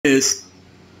is,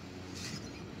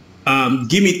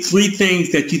 give me 3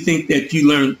 things that you think that you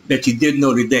learned that you didn't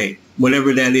know today,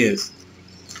 whatever that is.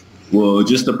 Well,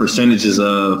 just the percentages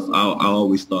of, I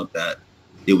always thought that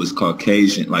it was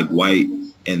Caucasian, like white,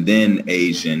 and then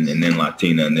Asian, and then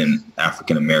Latina, and then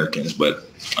African Americans. But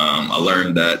I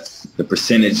learned that the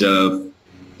percentage of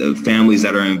the families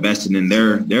that are invested in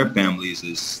their families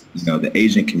is, the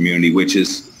Asian community, which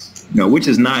is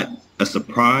not a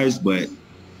surprise, but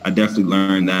I definitely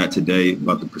learned that today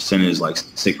about the percentage, like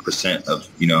 6% of,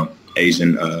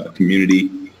 Asian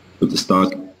community with the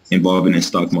stock involvement in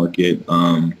stock market.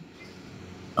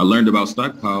 I learned about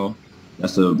Stockpile.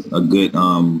 That's a good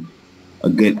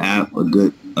app,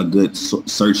 a good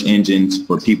search engine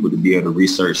for people to be able to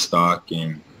research stock,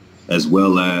 and as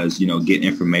well as, get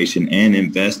information and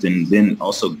invest, and then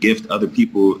also gift other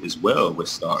people as well with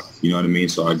stock. You know what I mean?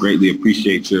 So I greatly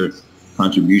appreciate your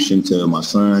contribution to my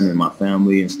son and my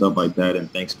family and stuff like that.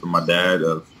 And thanks for my dad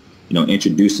of,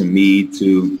 introducing me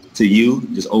to you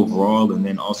just overall, and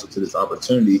then also to this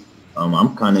opportunity.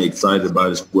 I'm kind of excited about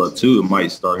it as well too. I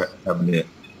might start having to,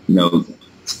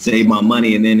 save my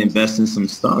money and then invest in some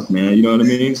stock, man. You know what I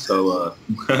mean? So,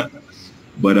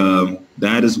 but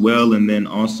that as well. And then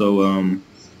also, I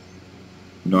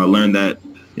learned that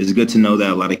it's good to know that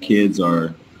a lot of kids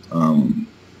are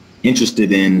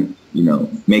interested in,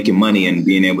 making money and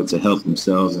being able to help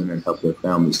themselves and then help their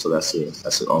families. So that's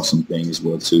an awesome thing as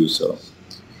well too. So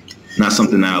not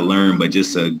something that I learned, but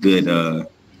just a good,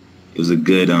 it was a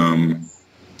good,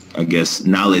 I guess,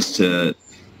 knowledge to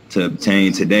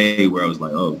obtain today, where I was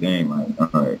like, oh, dang,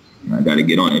 like, all right, I got to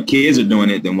get on. If kids are doing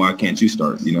it, then why can't you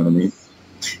start? You know what I mean?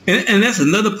 And that's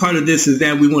another part of this, is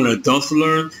that we want adults to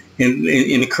learn and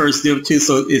encourage them too.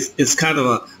 So it's kind of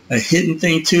a hidden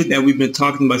thing too that we've been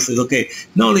talking about. Says, okay,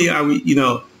 not only are we,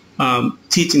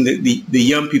 teaching the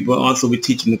young people, also we're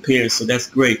teaching the parents. So that's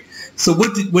great. So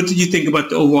what did you think about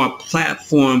the overall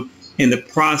platform and the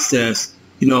process,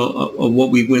 of what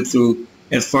we went through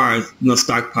as far as,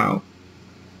 Stockpile?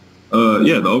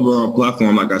 Yeah, the overall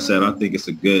platform, like I said, I think it's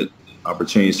a good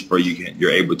opportunity for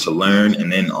you're able to learn,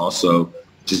 and then also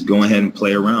just go ahead and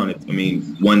play around. I mean,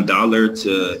 $1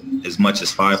 to as much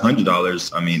as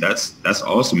 $500. I mean, that's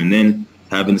awesome. And then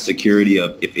having the security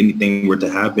of, if anything were to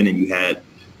happen and you had,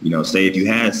 say if you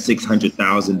had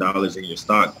 $600,000 in your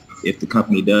stock, if the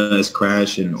company does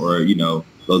crash or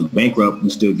goes bankrupt, you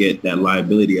still get that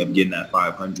liability of getting that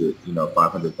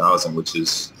 500,000, which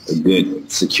is a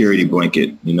good security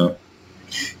blanket, Did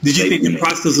you think the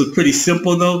process was pretty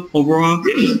simple though, overall?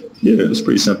 Yeah, it was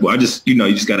pretty simple. I just, you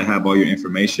just got to have all your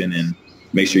information and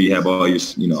make sure you have all your,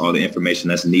 all the information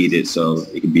that's needed, so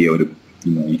it can be able to,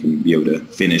 you can be able to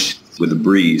finish with a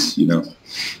breeze, Yeah,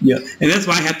 and that's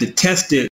why I have to test it